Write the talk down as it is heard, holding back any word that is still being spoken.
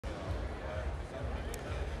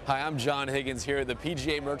Hi, I'm John Higgins here at the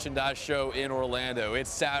PGA Merchandise Show in Orlando. It's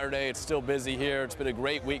Saturday, it's still busy here. It's been a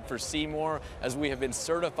great week for Seymour as we have been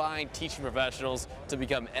certifying teaching professionals to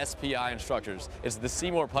become SPi instructors. It's the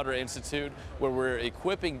Seymour Putter Institute where we're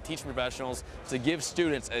equipping teaching professionals to give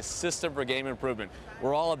students a system for game improvement.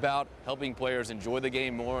 We're all about helping players enjoy the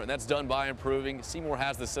game more, and that's done by improving. Seymour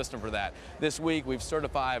has the system for that. This week we've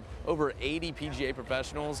certified over 80 PGA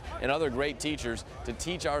professionals and other great teachers to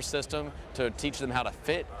teach our system, to teach them how to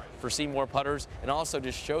fit for Seymour putters, and also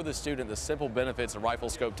just show the student the simple benefits of rifle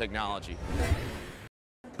scope technology.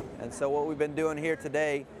 And so what we've been doing here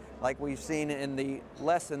today, like we've seen in the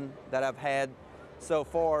lesson that I've had so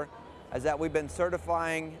far, is that we've been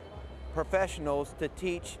certifying professionals to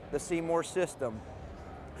teach the Seymour system.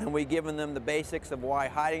 And we've given them the basics of why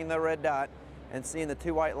hiding the red dot and seeing the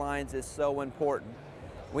two white lines is so important.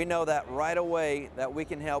 We know that right away that we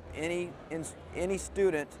can help any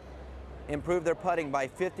student improve their putting by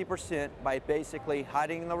 50% by basically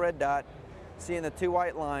hiding the red dot, seeing the two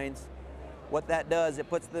white lines. What that does, it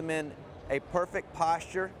puts them in a perfect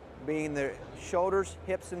posture, being their shoulders,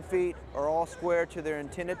 hips, and feet are all square to their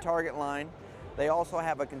intended target line. They also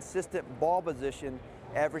have a consistent ball position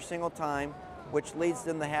every single time, which leads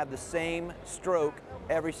them to have the same stroke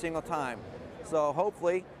every single time. So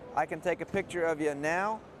hopefully I can take a picture of you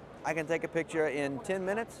now, I can take a picture in 10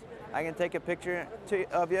 minutes, I can take a picture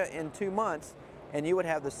of you in 2 months, and you would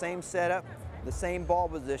have the same setup, the same ball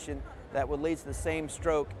position that would lead to the same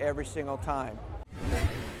stroke every single time.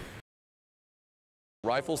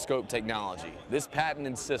 Rifle scope technology. This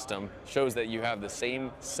patented system shows that you have the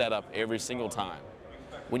same setup every single time.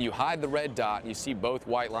 When you hide the red dot and you see both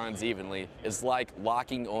white lines evenly, it's like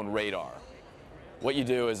locking on radar. What you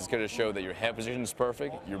do is it's going to show that your head position is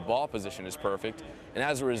perfect, your ball position is perfect, and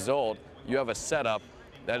as a result, you have a setup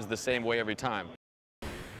that is the same way every time.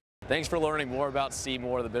 Thanks for learning more about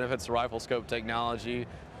Seymour, the benefits of rifle scope technology.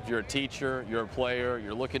 If you're a teacher, you're a player,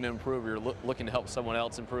 you're looking to improve, you're looking to help someone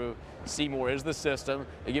else improve, Seymour is the system.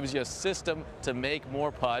 It gives you a system to make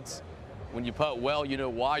more putts. When you putt well, you know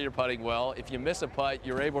why you're putting well. If you miss a putt,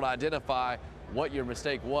 you're able to identify what your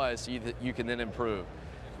mistake was so you can then improve.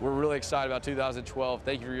 We're really excited about 2012.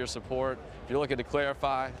 Thank you for your support. If you're looking to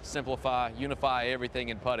clarify, simplify, unify everything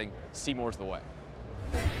in putting, Seymour's the way.